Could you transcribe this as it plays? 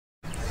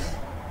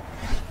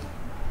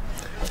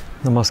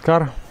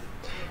Namaskar.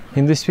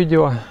 In this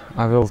video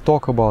I will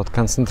talk about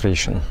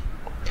concentration.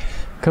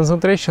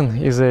 Concentration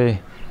is a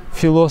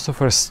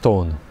philosopher's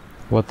stone.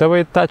 Whatever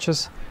it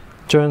touches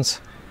turns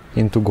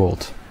into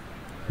gold.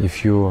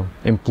 If you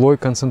employ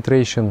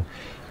concentration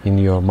in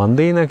your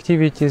mundane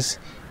activities,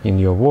 in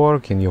your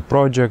work, in your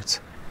projects,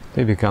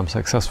 they become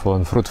successful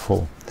and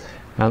fruitful.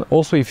 And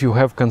also if you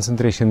have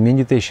concentration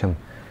meditation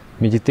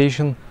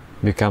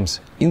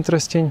becomes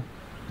interesting,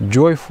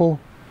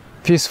 joyful,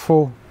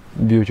 peaceful,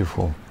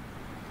 beautiful.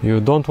 You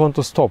don't want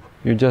to stop.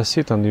 You just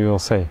sit and you will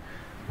say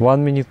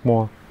 1 minute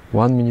more,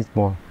 1 minute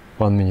more,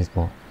 1 minute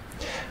more.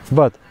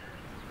 But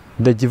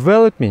the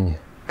development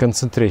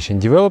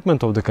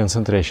of the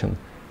concentration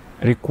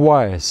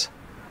requires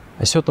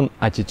a certain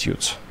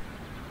attitudes.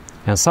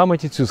 And some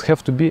attitudes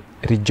have to be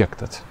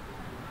rejected.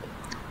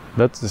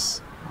 In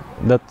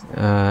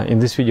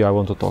this video I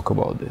want to talk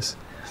about this.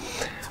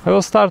 I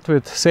will start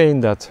with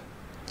saying that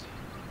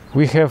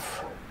we have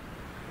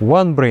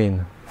one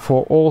brain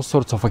for all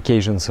sorts of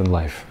occasions in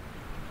life.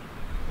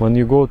 When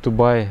you go to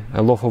buy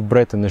a loaf of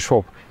bread in the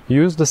shop,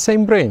 you use the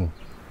same brain.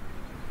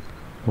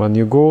 When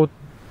you go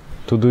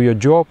to do your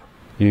job,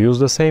 you use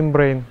the same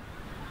brain.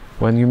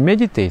 When you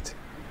meditate,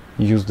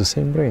 you use the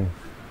same brain.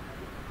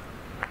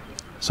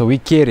 So we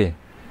carry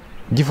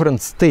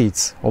different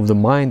states of the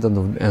mind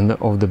and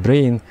of the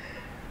brain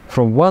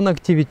from one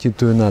activity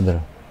to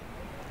another.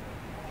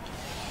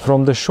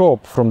 From the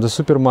shop, from the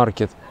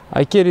supermarket,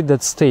 I carry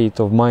that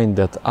state of mind,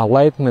 that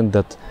alignment,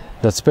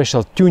 that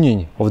special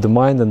tuning of the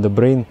mind and the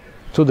brain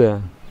to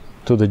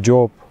the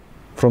job,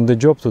 from the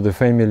job to the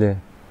family,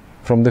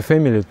 from the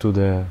family to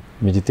the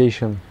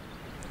meditation.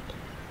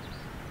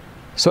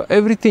 So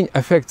everything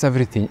affects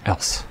everything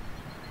else.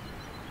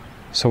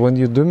 So when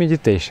you do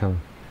meditation,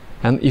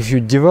 and if you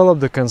develop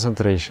the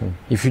concentration,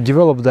 if you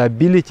develop the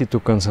ability to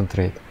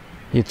concentrate,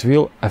 it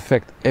will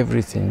affect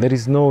everything. There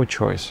is no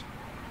choice.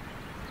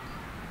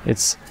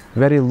 It's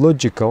very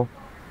logical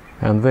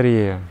and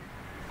very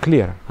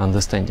clear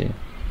understanding.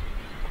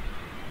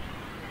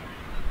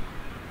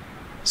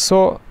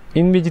 So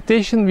in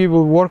meditation we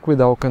will work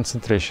with our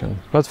concentration.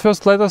 But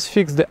first let us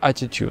fix the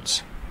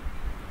attitudes.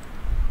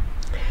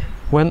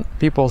 When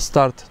people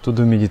start to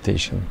do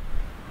meditation,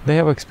 they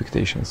have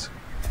expectations.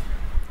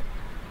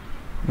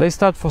 They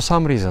start for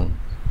some reason.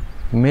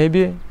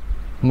 Maybe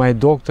my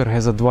doctor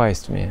has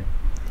advised me,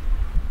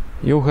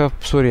 you have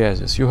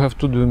psoriasis, you have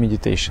to do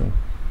meditation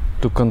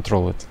to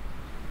control it.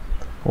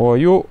 Or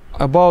you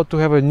about to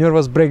have a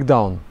nervous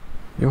breakdown,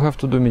 you have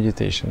to do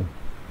meditation.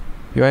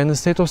 You are in a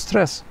state of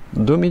stress,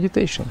 do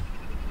meditation.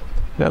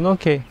 Then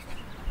okay,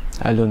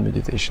 I learn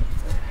meditation.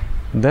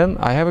 Then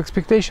I have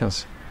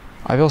expectations.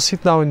 I will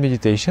sit now in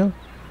meditation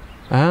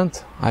and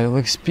I will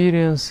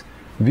experience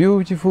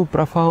beautiful,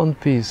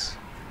 profound peace.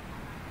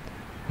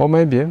 Or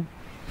maybe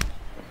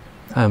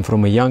I'm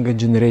from a younger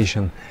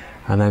generation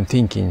and I'm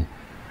thinking,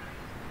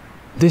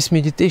 this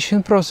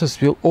meditation process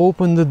will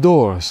open the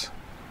doors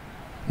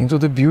into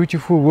the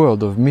beautiful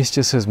world of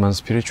mysticism and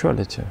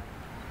spirituality.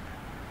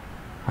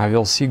 I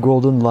will see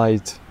golden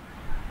light,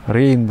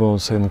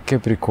 rainbows and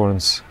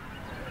Capricorns,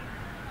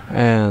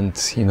 and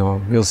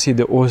we'll see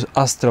the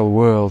astral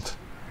world.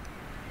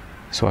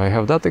 So I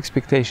have that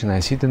expectation, I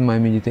sit in my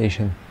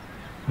meditation,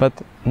 but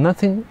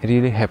nothing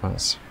really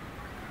happens.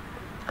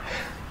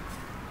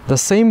 The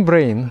same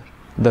brain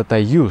that I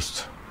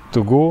used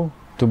to go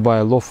to buy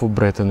a loaf of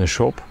bread in a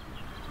shop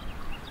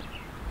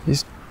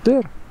is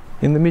there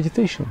in the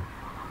meditation.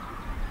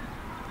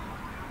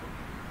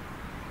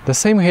 The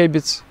same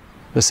habits,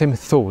 the same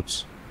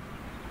thoughts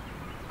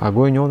are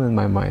going on in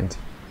my mind.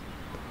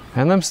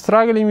 And I'm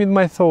struggling with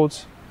my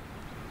thoughts.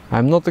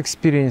 I'm not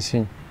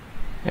experiencing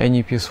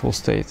any peaceful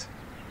state.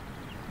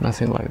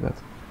 Nothing like that.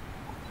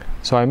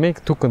 So I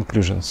make two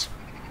conclusions,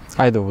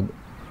 either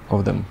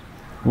of them.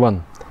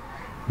 One,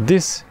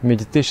 this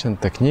meditation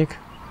technique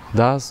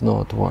does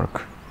not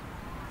work.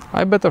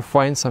 I better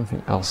find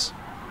something else.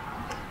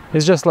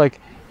 It's just like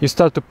you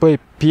start to play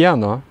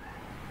piano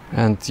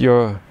and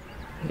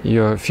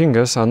your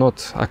fingers are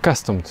not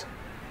accustomed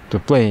to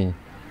playing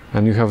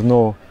and you have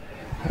no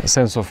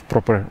sense of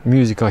proper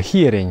musical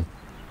hearing.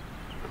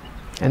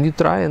 And you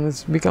try and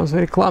it becomes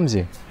very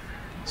clumsy.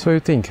 So you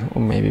think, oh,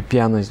 maybe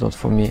piano is not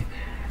for me.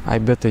 I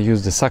better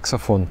use the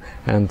saxophone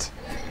and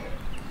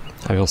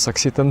I will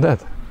succeed in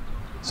that.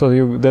 So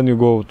then you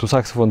go to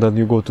saxophone, then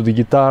you go to the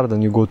guitar,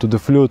 then you go to the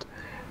flute,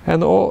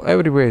 and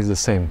everywhere is the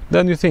same.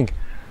 Then you think,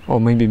 oh,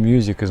 maybe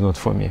music is not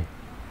for me.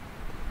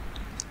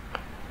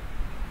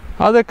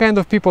 Other kind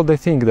of people, they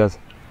think that,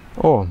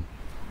 oh,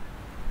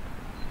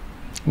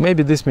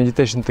 maybe this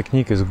meditation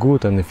technique is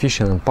good and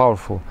efficient and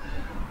powerful,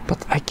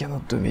 but I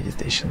cannot do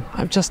meditation.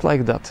 I'm just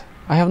like that.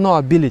 I have no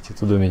ability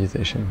to do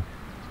meditation.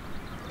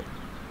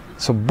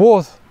 So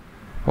both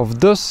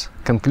of those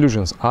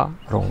conclusions are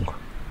wrong.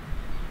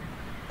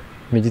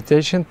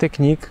 Meditation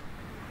technique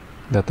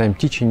that I'm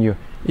teaching you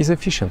is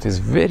efficient, is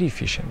very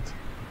efficient.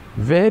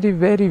 Very,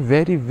 very,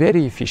 very,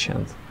 very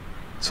efficient.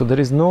 So there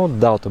is no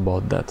doubt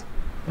about that.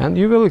 And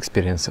you will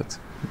experience it.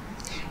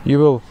 You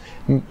will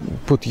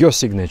put your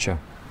signature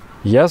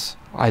yes,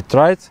 I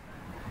tried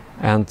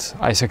and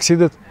I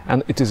succeeded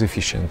and it is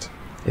efficient.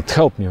 It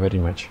helped me very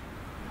much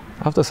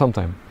after some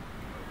time.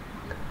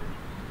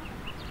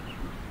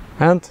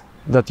 And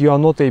that you are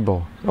not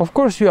able. Of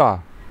course you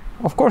are.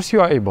 Of course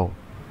you are able.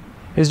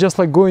 It's just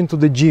like going to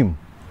the gym.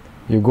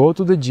 You go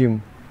to the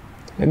gym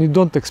and you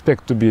don't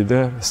expect to be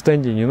there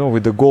standing, you know,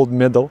 with the gold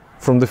medal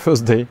from the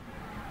first day.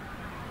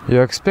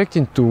 You're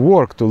expecting to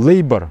work, to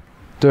labor,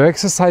 to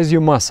exercise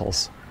your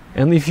muscles.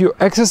 And if you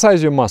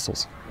exercise your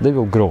muscles, they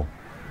will grow.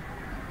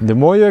 The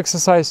more you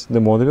exercise,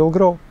 the more they will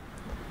grow.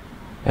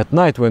 At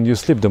night when you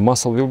sleep, the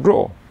muscle will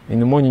grow. In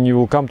the morning you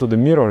will come to the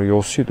mirror,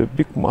 you'll see the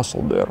big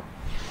muscle there.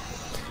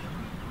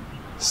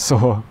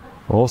 So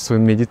also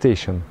in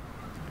meditation,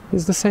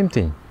 it's the same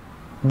thing.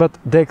 But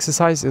the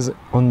exercise is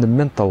on the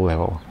mental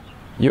level.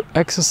 You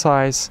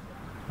exercise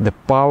the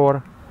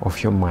power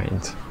of your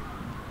mind.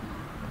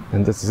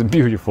 And that is a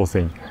beautiful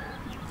thing.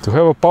 To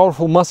have a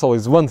powerful muscle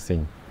is one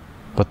thing,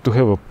 but to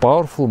have a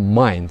powerful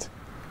mind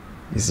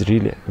is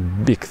really a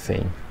big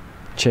thing.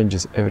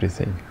 Changes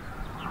everything.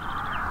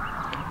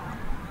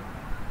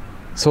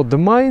 So the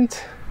mind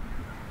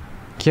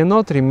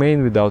cannot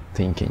remain without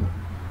thinking.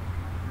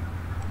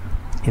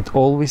 It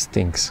always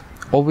thinks,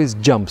 always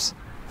jumps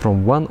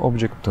from one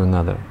object to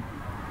another.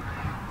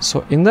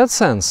 So in that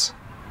sense,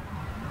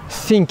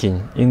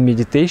 thinking in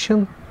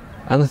meditation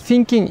and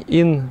thinking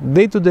in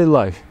day-to-day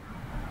life,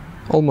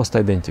 almost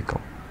identical.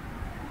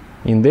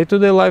 In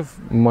day-to-day life,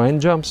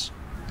 mind jumps.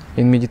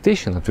 In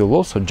meditation, it will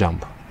also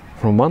jump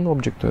from one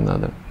object to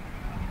another.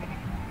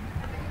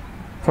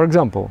 For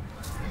example,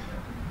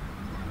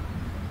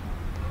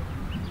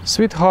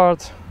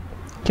 sweetheart,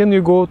 can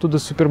you go to the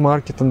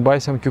supermarket and buy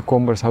some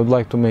cucumbers? I would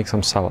like to make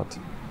some salad.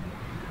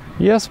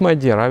 Yes, my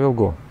dear, I will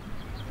go.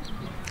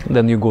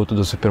 Then you go to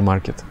the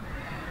supermarket.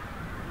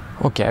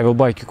 Okay, I will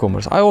buy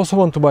cucumbers. I also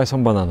want to buy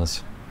some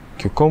bananas.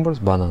 Cucumbers,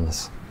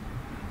 bananas.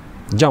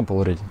 Jump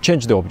already.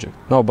 Change the object.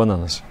 Now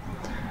bananas.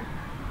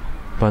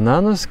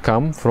 Bananas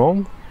come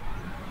from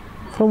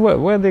where?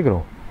 Where they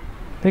grow?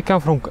 They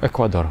come from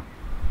Ecuador.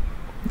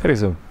 There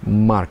is a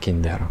mark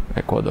in there,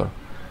 Ecuador.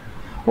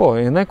 Oh,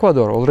 in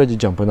Ecuador, already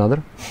jump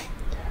another.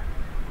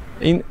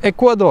 In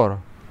Ecuador,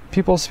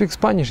 people speak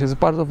Spanish. It's a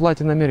part of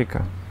Latin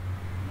America.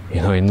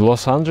 You know, in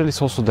Los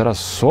Angeles also there are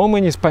so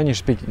many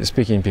Spanish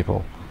speaking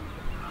people.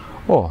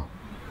 Oh,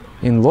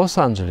 in Los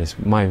Angeles,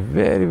 my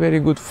very, very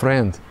good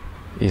friend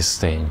is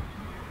staying.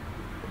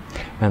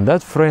 And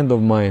that friend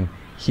of mine,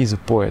 he's a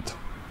poet.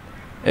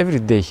 Every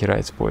day he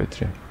writes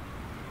poetry.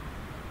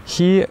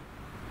 He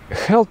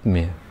helped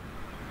me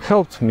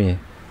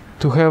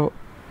to have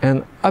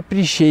an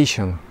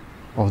appreciation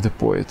of the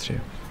poetry.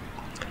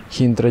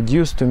 He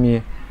introduced to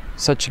me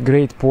such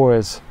great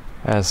poets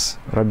as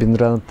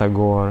Rabindranath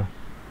Tagore,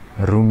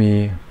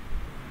 Rumi.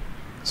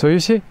 So you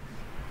see,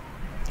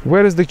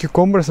 where is the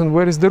cucumbers and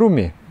where is the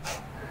Rumi?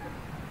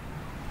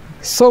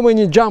 So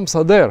many jumps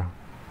are there.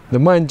 The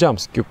mind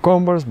jumps.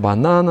 Cucumbers,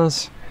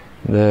 bananas,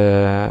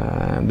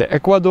 the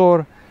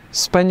Ecuador,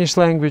 Spanish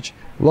language,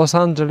 Los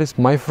Angeles,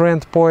 my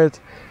friend poet,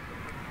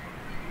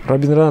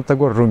 Rabindranath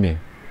Tagore, Rumi.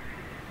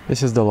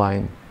 This is the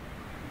line.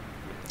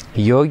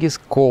 Yogis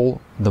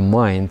call the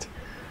mind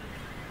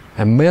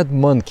a mad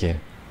monkey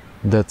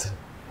that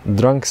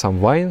drank some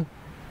wine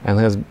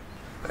and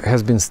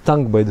has been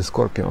stung by the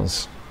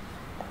scorpions.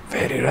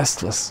 Very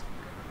restless.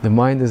 The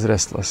mind is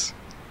restless.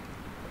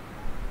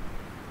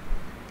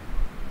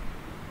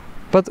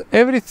 But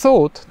every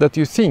thought that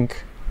you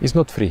think is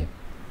not free.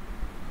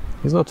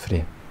 It's not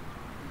free.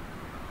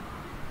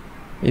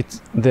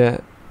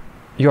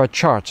 You are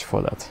charged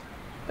for that.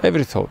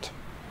 Every thought.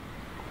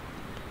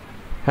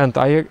 And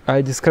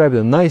I describe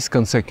the nice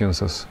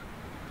consequence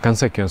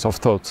of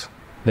thoughts.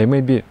 They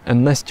may be a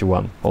nasty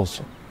one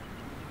also.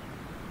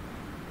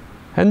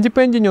 And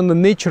depending on the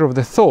nature of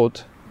the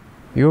thought,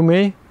 you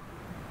may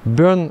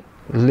burn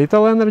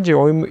little energy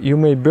or you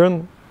may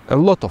burn a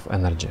lot of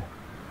energy.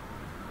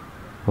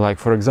 Like,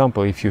 for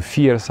example, if you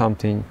fear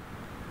something,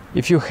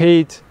 if you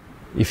hate,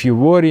 if you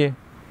worry,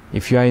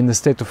 if you are in a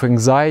state of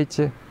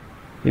anxiety,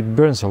 it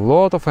burns a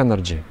lot of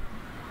energy.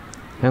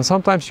 And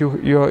sometimes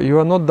you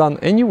are not done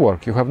any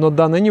work, you have not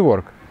done any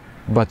work,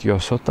 but you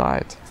are so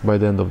tired by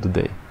the end of the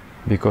day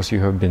because you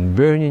have been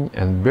burning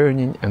and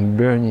burning and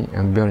burning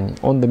and burning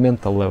on the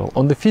mental level,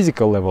 on the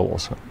physical level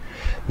also.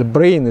 The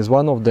brain is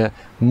one of the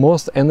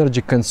most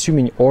energy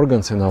consuming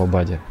organs in our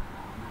body.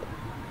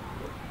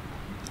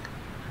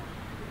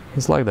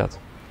 It's like that.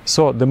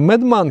 So the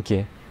mad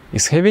monkey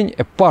is having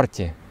a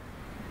party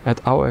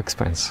at our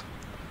expense.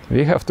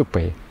 We have to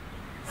pay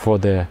for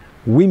the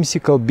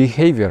whimsical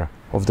behavior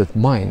of that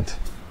mind.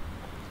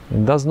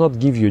 It does not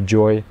give you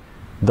joy,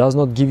 does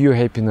not give you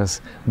happiness,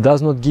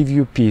 does not give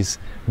you peace,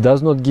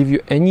 does not give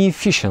you any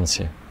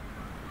efficiency.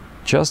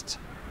 Just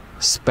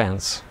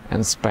spends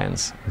and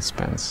spends and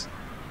spends.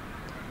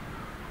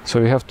 So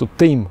you have to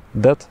tame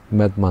that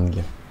mad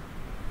monkey.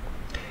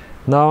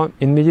 Now,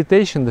 in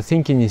meditation, the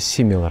thinking is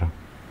similar.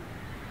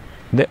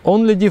 The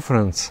only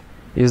difference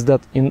is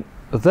that in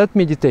that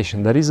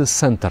meditation there is a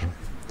center.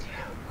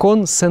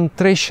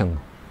 Concentration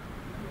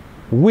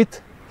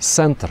with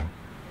center.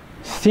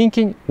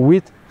 Thinking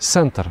with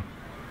center.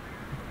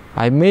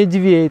 I may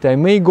deviate, I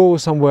may go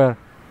somewhere,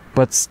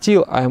 but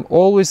still I am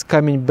always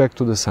coming back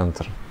to the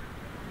center.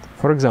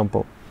 For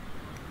example,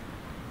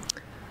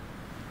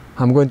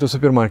 I'm going to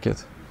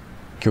supermarket,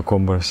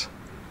 cucumbers,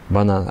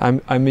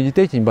 banana. I'm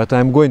meditating, but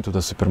I'm going to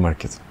the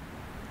supermarket.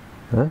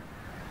 Huh?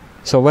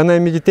 So when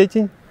I'm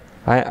meditating,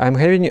 I'm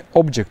having an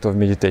object of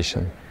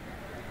meditation.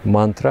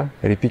 Mantra,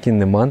 repeating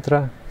the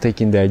mantra,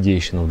 taking the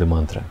ideation of the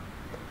mantra.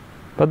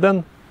 But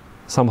then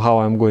somehow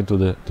I'm going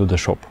to the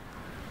shop.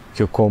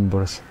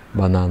 Cucumbers,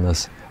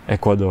 bananas,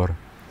 Ecuador,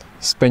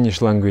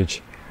 Spanish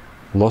language,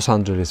 Los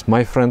Angeles,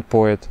 my friend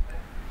poet,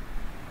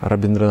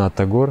 Rabindranath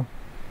Tagore,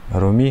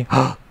 Rumi.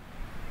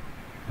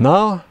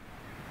 Now,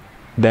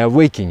 the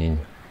awakening.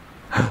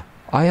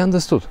 I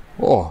understood.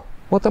 Oh,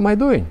 what am I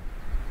doing?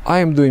 I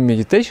am doing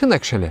meditation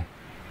actually.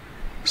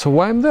 So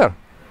why I'm there?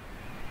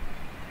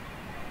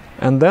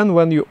 And then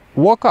when you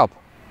walk up,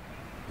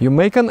 you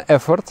make an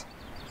effort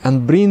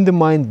and bring the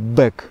mind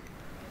back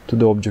to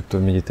the object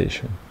of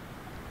meditation.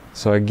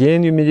 So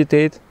again you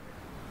meditate,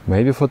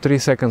 maybe for 3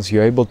 seconds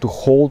you're able to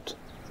hold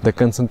the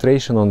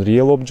concentration on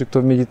real object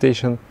of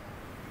meditation,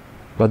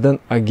 but then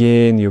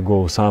again you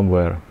go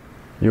somewhere.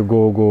 You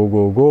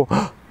go,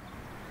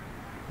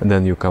 and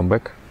then you come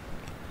back.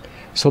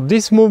 So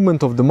this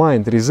movement of the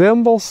mind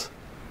resembles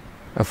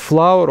a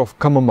flower of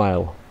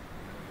chamomile.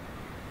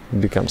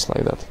 It becomes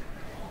like that.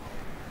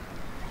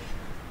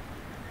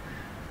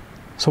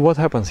 So what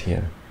happens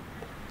here?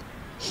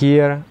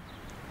 Here,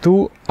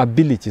 two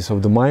abilities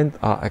of the mind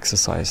are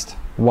exercised.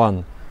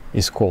 One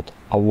is called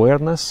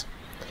awareness.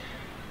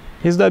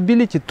 It's the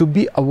ability to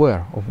be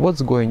aware of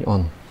what's going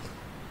on.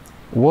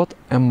 What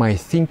am I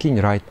thinking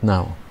right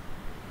now?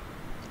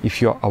 If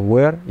you're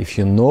aware, if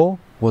you know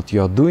what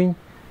you're doing,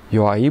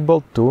 you are able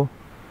to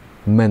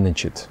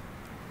manage it.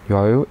 You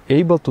are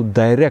able to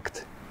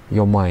direct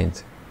your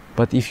mind.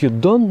 But if you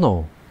don't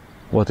know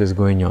what is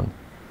going on,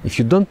 if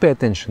you don't pay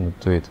attention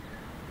to it,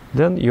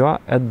 then you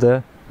are at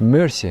the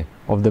mercy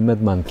of the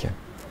mad monkey.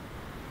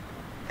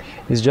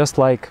 It's just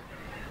like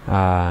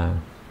there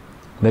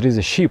is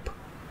a ship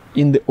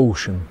in the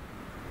ocean.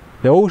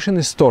 The ocean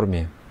is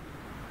stormy,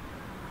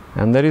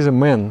 and there is a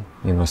man,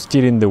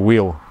 steering the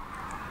wheel,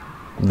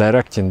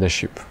 directing the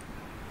ship.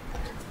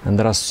 And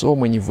there are so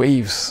many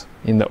waves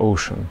in the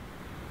ocean.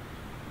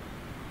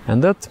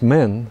 And that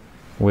man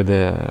with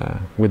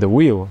the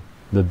wheel,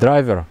 the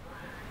driver,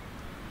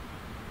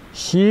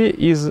 he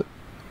is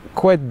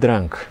quite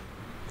drunk.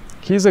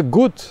 He is a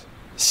good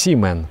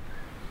seaman,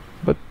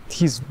 but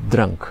he's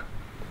drunk.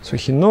 So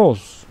he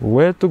knows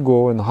where to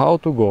go and how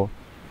to go,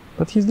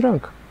 but he's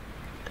drunk.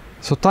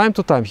 So time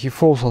to time he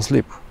falls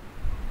asleep.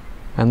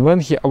 And when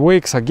he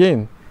awakes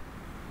again,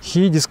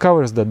 he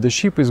discovers that the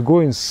ship is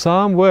going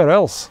somewhere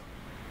else.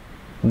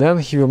 Then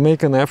he will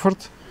make an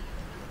effort,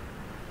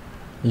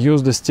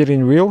 use the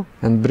steering wheel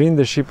and bring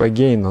the ship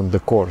again on the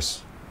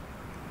course.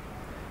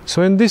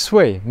 So in this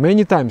way,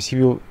 many times he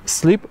will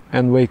sleep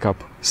and wake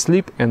up,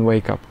 sleep and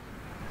wake up.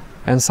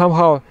 And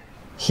somehow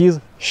his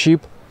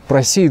ship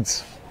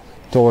proceeds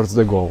towards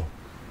the goal.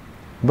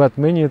 But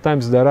many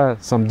times there are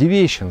some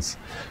deviations.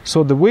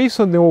 So the waves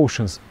on the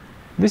oceans,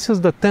 this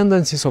is the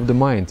tendencies of the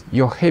mind,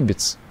 your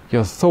habits,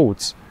 your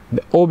thoughts,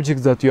 the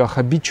objects that you are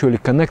habitually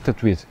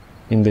connected with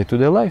in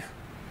day-to-day life.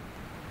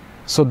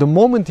 So the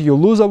moment you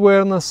lose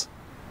awareness,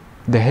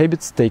 the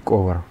habits take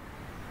over.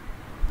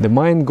 The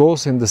mind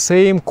goes in the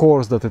same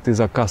course that it is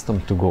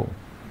accustomed to go.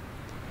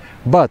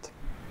 But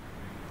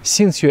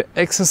since you're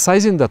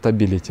exercising that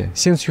ability,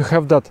 since you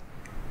have that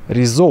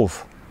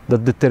resolve,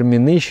 that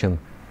determination,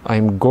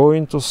 I'm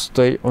going to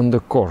stay on the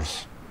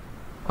course.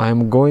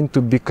 I'm going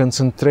to be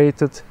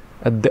concentrated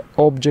at the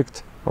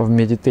object of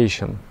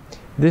meditation.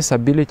 This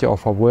ability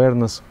of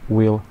awareness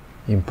will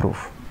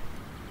improve.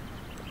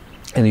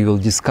 And you will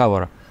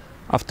discover,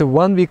 after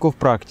 1 week of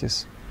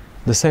practice,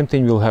 the same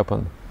thing will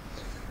happen.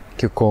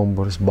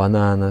 Cucumbers,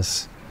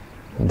 bananas,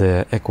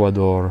 the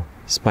Ecuador,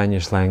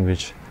 Spanish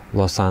language,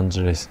 Los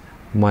Angeles,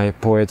 my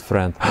poet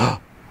friend.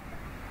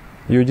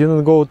 You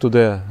didn't go to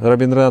the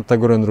Rabindranath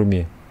Tagore and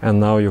Rumi, and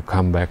now you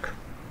come back.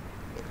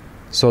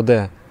 So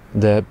the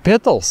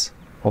petals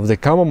of the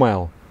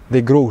chamomile,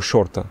 they grow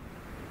shorter.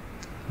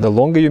 The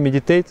longer you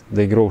meditate,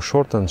 they grow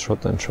shorter and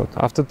shorter and shorter.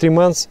 After 3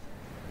 months,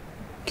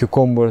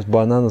 cucumbers,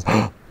 bananas,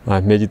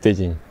 I'm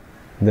meditating,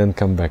 then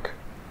come back.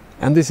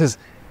 And this is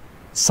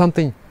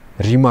something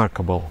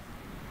remarkable.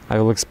 I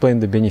will explain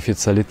the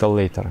benefits a little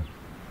later.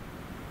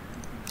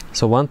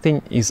 So one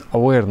thing is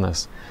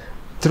awareness.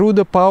 Through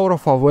the power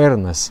of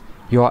awareness,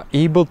 you are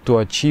able to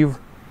achieve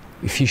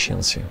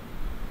efficiency.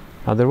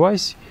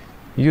 Otherwise,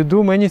 you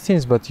do many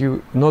things, but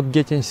you're not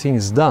getting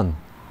things done.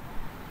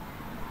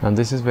 And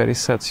this is a very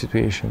sad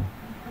situation.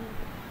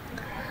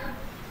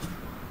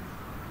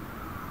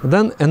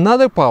 Then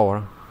another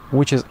power,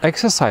 which is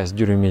exercised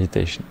during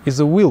meditation, is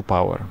the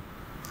willpower.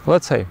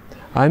 Let's say,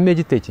 I'm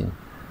meditating,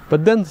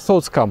 but then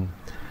thoughts come.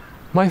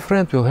 My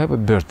friend will have a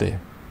birthday.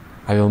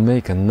 I will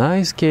make a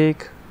nice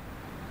cake.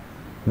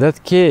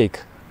 That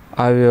cake,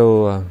 I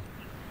will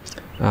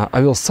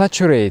I will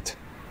saturate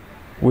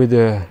with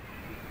a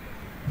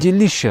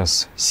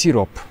delicious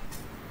syrup,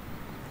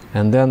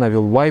 and then I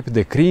will wipe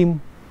the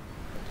cream,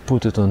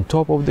 put it on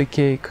top of the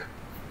cake,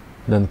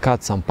 then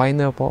cut some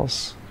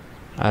pineapples,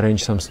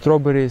 arrange some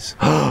strawberries.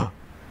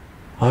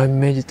 I'm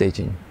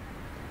meditating.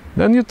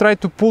 Then you try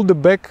to pull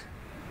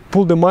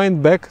the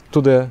mind back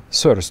to the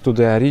source, to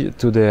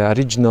the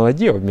original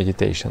idea of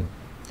meditation.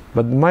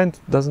 But the mind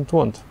doesn't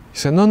want. You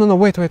say, no,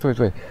 wait. I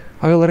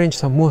will arrange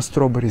some more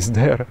strawberries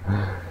there.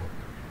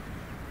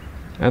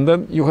 And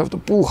then you have to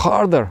pull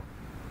harder.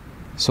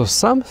 So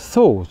some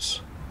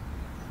thoughts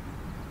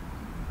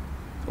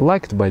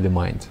liked by the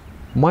mind.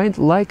 Mind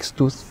likes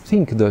to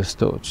think those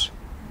thoughts.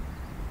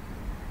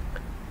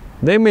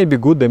 They may be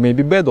good, they may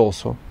be bad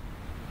also.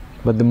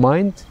 But the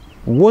mind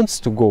wants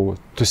to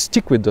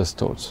stick with those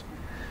thoughts.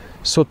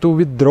 So to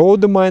withdraw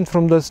the mind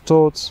from those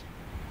thoughts,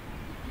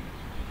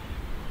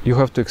 you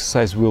have to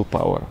exercise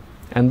willpower.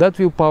 And that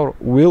willpower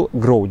will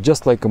grow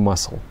just like a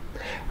muscle.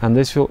 And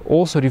this will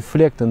also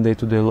reflect in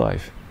day-to-day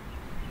life.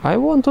 I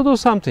want to do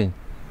something.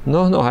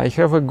 No, I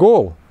have a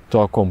goal to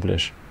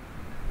accomplish.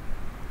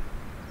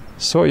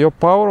 So your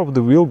power of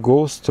the will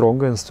goes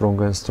stronger and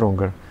stronger and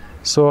stronger.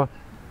 So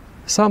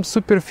some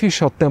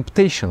superficial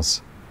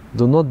temptations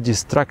do not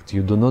distract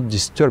you, do not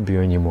disturb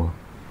you anymore.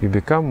 You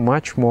become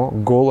much more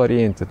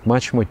goal-oriented,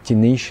 much more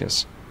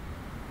tenacious.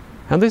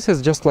 And this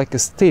is just like a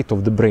state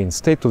of the brain,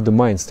 state of the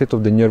mind, state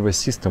of the nervous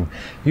system.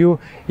 You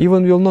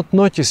even will not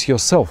notice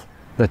yourself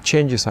that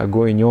changes are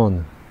going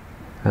on.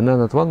 And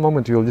then at one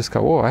moment you will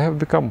discover, oh, I have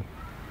become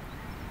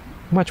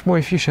much more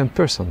efficient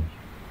person.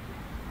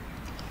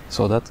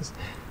 So that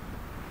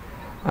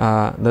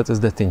is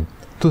the thing.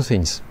 Two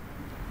things.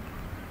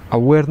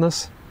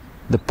 Awareness,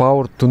 the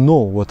power to know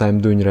what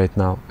I'm doing right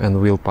now,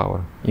 and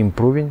willpower,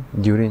 improving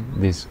during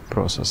this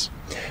process.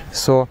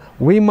 So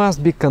we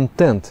must be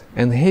content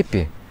and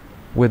happy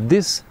with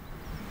this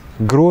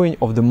growing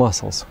of the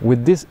muscles,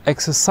 with this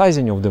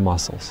exercising of the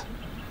muscles.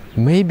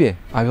 Maybe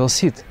I will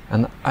sit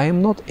and I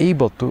am not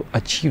able to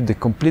achieve the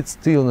complete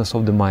stillness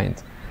of the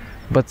mind.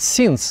 But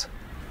since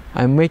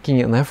I'm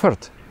making an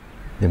effort,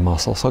 the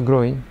muscles are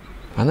growing,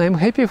 and I'm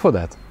happy for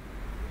that.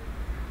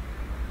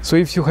 So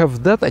if you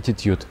have that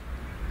attitude,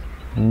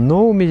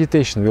 no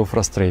meditation will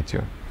frustrate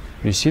you.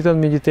 You sit on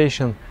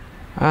meditation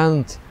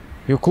and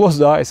you close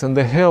the eyes and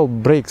the hell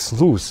breaks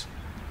loose.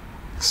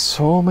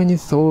 So many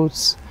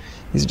thoughts,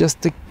 it's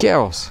just a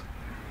chaos.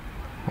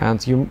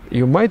 And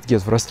you might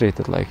get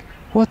frustrated, like,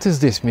 what is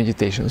this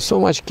meditation? So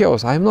much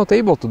chaos, I'm not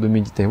able to do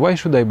meditation, why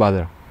should I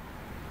bother?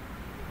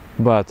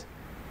 But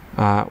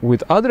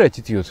with other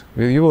attitude,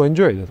 you will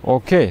enjoy it.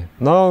 Okay,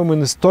 now I'm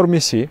in a stormy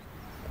sea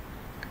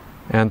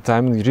and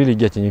I'm really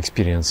getting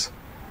experience.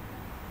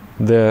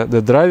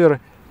 The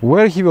driver,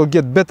 where he will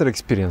get better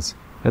experience?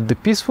 At the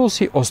peaceful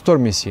sea or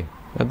stormy sea?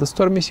 At the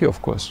stormy sea,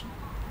 of course.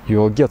 You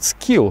will get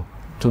skill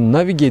to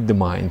navigate the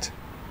mind.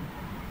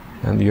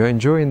 And you are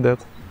enjoying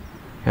that.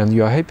 And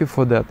you are happy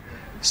for that.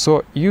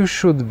 So you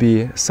should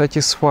be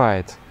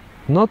satisfied,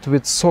 not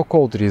with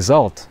so-called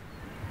result,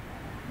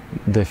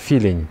 the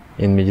feeling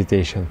in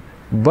meditation,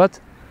 but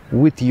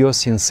with your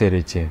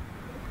sincerity,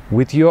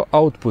 with your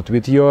output,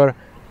 with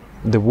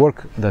the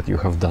work that you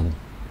have done.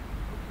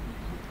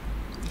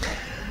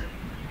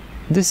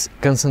 This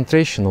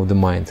concentration of the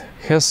mind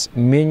has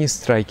many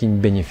striking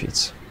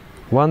benefits.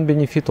 One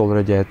benefit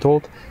already I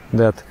told,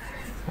 that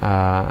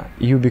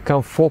you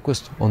become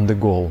focused on the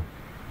goal.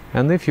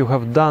 And if you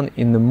have done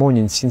in the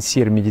morning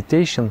sincere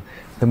meditation,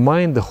 the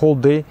mind the whole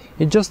day,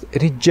 it just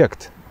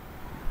rejects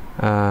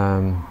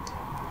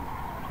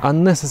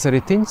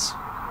unnecessary things,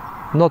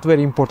 not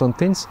very important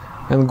things,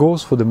 and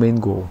goes for the main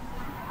goal.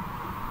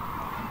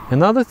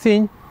 Another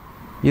thing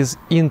is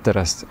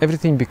interest.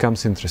 Everything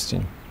becomes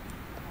interesting.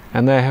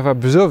 And I have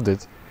observed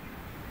it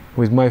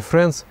with my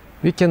friends.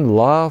 We can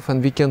laugh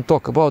and we can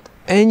talk about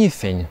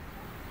anything.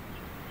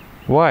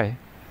 Why?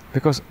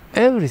 Because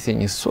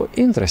everything is so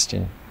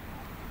interesting.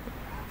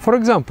 For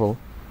example,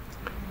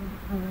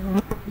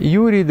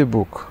 you read a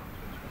book,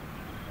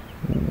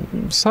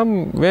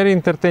 some very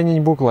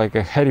entertaining book like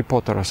a Harry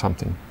Potter or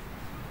something,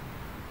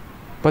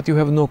 but you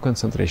have no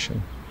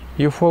concentration.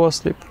 You fall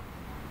asleep.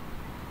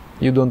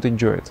 You don't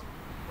enjoy it.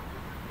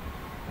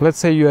 Let's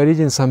say you are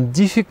reading some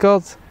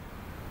difficult,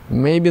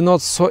 maybe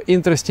not so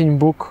interesting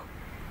book,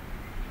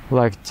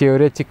 like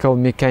theoretical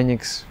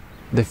mechanics,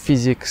 the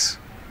physics,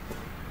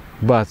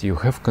 but you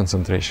have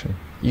concentration.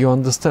 You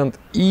understand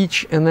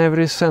each and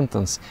every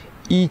sentence,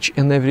 each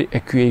and every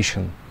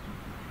equation.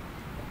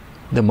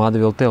 The mother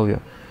will tell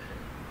you,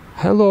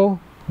 hello,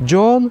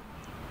 John,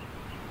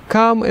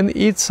 come and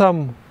eat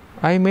some.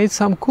 I made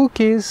some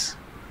cookies.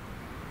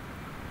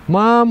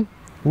 Mom,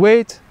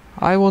 wait,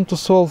 I want to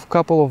solve a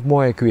couple of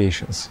more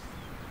equations.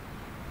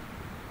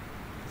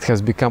 It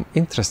has become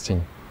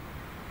interesting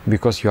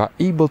because you are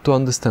able to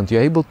understand, you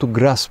are able to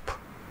grasp.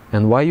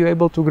 And why you are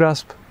able to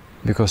grasp?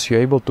 Because you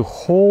are able to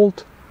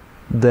hold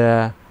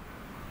the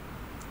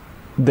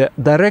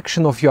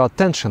direction of your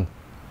attention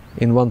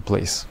in one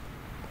place.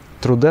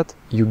 Through that,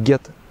 you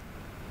get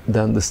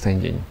the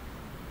understanding.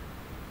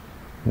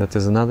 That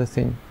is another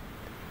thing.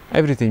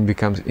 Everything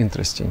becomes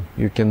interesting.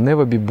 You can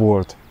never be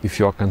bored if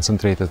you are a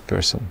concentrated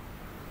person.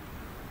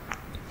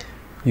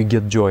 You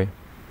get joy,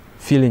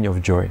 feeling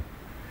of joy.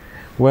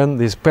 When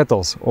these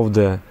petals of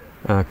the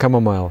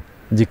chamomile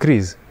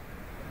decrease,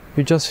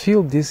 you just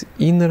feel this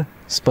inner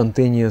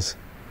spontaneous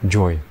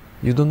joy.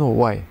 You don't know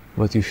why,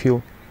 but you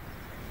feel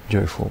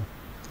joyful.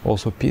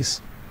 Also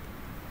peace.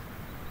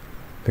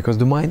 Because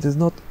the mind is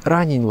not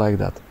running like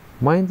that.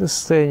 Mind is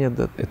staying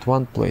at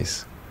one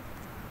place.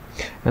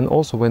 And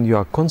also when you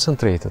are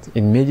concentrated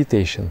in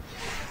meditation,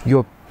 you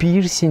are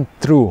piercing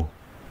through.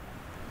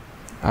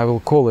 I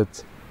will call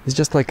it, it's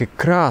just like a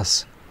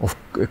crust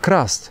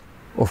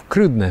of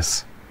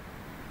crudeness.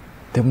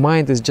 The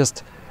mind is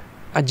just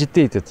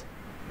agitated.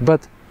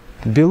 But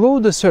below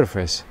the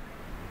surface,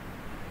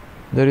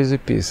 there is a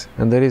peace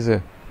and there is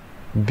a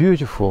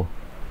beautiful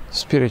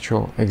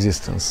spiritual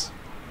existence.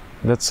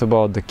 That's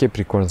about the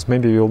Capricorns.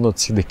 Maybe you will not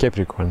see the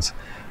Capricorns,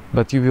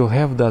 but you will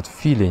have that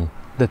feeling,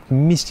 that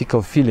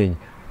mystical feeling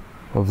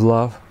of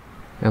love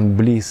and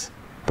bliss,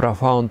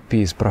 profound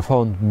peace,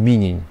 profound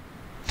meaning.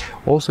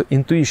 Also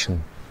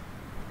intuition.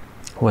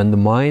 When the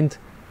mind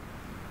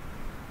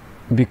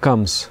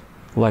becomes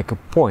like a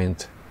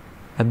point,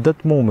 at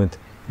that moment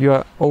you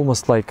are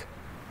almost like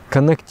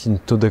connecting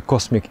to the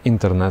cosmic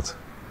internet.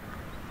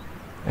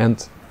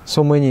 And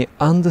so many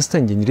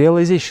understanding,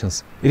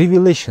 realizations,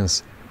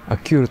 revelations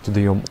occur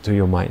to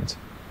your mind.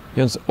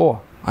 You say,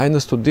 oh, I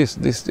understood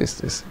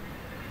this.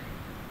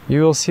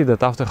 You will see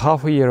that after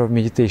half a year of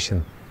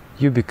meditation,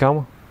 you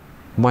become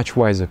much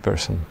wiser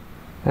person.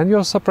 And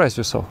you'll surprise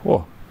yourself,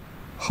 oh,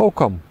 how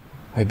come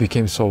I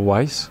became so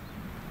wise?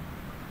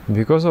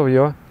 Because of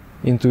your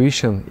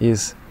intuition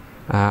is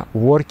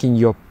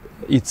working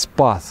its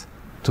path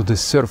to the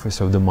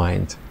surface of the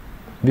mind.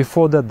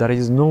 Before that, there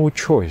is no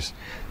choice.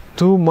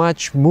 Too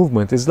much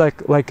movement. It's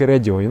like a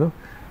radio, you know.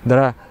 There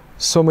are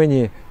so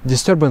many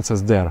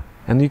disturbances there,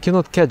 and you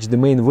cannot catch the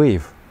main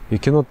wave. You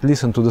cannot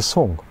listen to the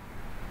song.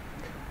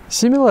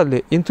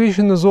 Similarly,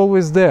 intuition is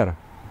always there.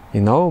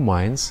 In our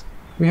minds,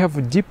 we have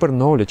a deeper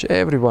knowledge,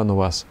 every one of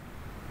us.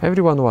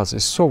 Every one of us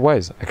is so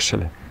wise,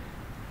 actually.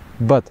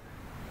 But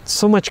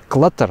so much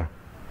clutter,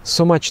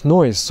 so much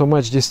noise, so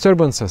much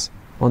disturbances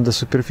on the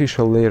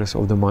superficial layers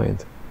of the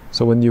mind.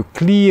 So when you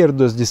clear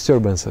those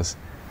disturbances,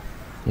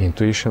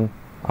 intuition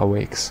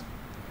awakes.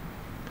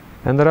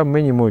 And there are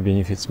many more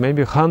benefits.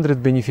 Maybe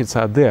 100 benefits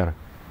are there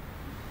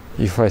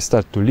if I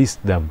start to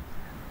list them.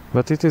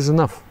 But it is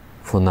enough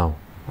for now.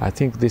 I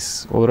think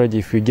this already,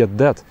 if we get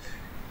that,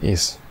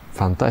 is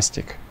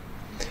fantastic.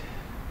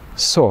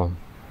 So,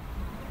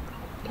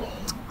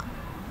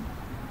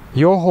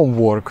 your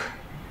homework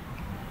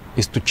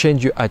is to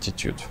change your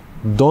attitude.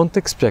 Don't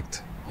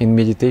expect in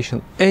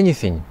meditation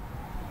anything,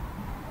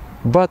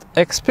 but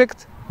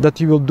expect that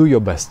you will do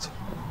your best.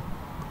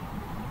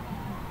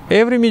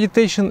 Every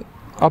meditation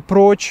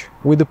approach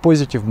with a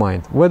positive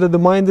mind. Whether the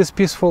mind is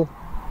peaceful,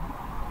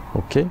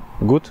 okay,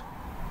 good,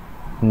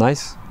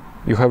 nice,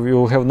 you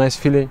will have nice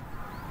feeling,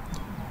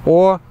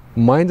 or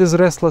mind is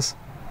restless,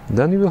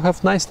 then you will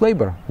have nice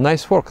labor,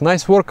 nice work,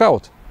 nice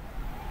workout,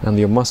 and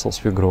your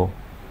muscles will grow.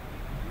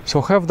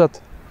 So have that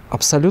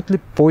absolutely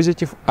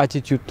positive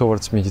attitude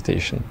towards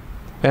meditation.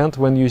 And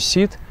when you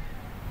sit,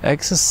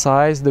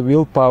 exercise the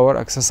willpower,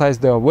 exercise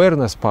the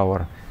awareness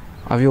power.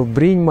 I will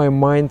bring my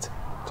mind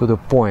to the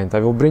point. I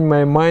will bring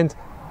my mind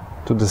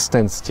to the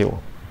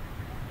standstill.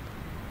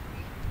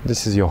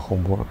 This is your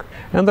homework.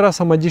 And there are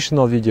some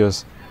additional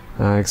videos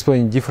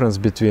explaining difference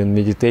between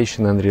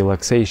meditation and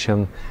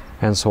relaxation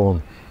and so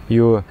on.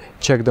 You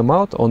check them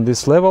out on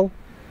this level,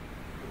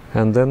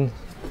 and then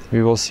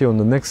we will see on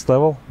the next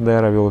level.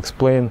 There I will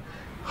explain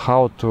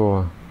how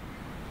to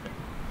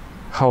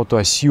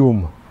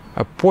assume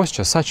a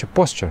posture, such a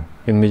posture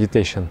in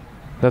meditation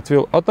that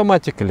will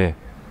automatically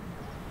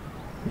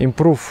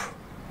improve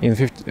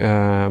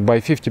by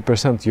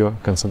 50% your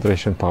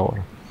concentration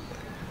power.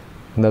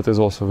 And that is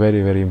also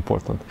very, very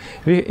important.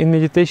 In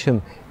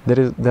meditation,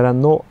 there are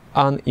no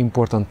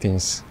unimportant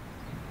things.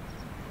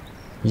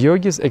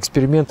 Yogis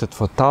experimented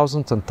for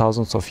thousands and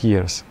thousands of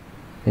years.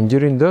 And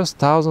during those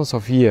thousands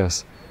of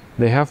years,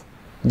 they have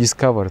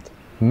discovered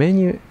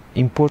many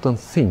important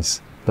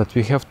things that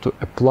we have to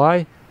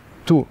apply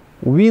to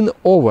win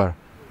over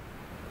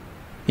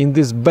in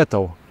this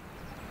battle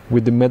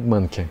with the mad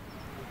monkey.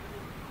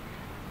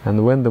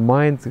 And when the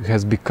mind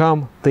has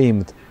become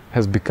tamed,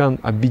 has become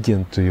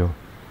obedient to you,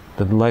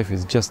 that life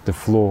is just the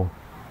flow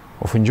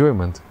of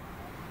enjoyment,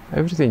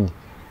 everything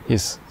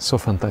is so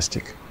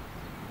fantastic.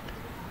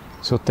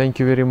 So thank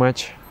you very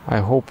much. I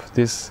hope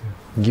this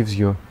gives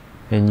you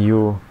a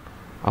new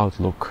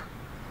outlook.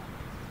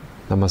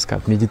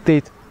 Namaskar.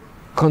 Meditate,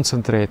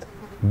 concentrate,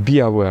 be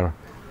aware,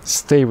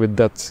 stay with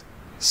that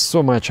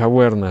so much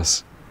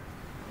awareness.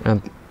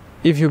 And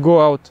if you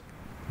go out,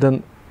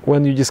 then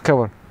when you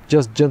discover,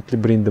 just gently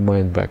bring the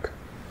mind back.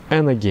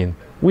 And again,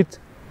 with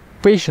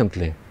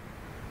patiently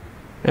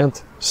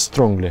and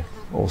strongly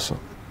also.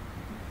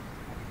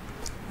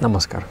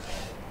 Namaskar.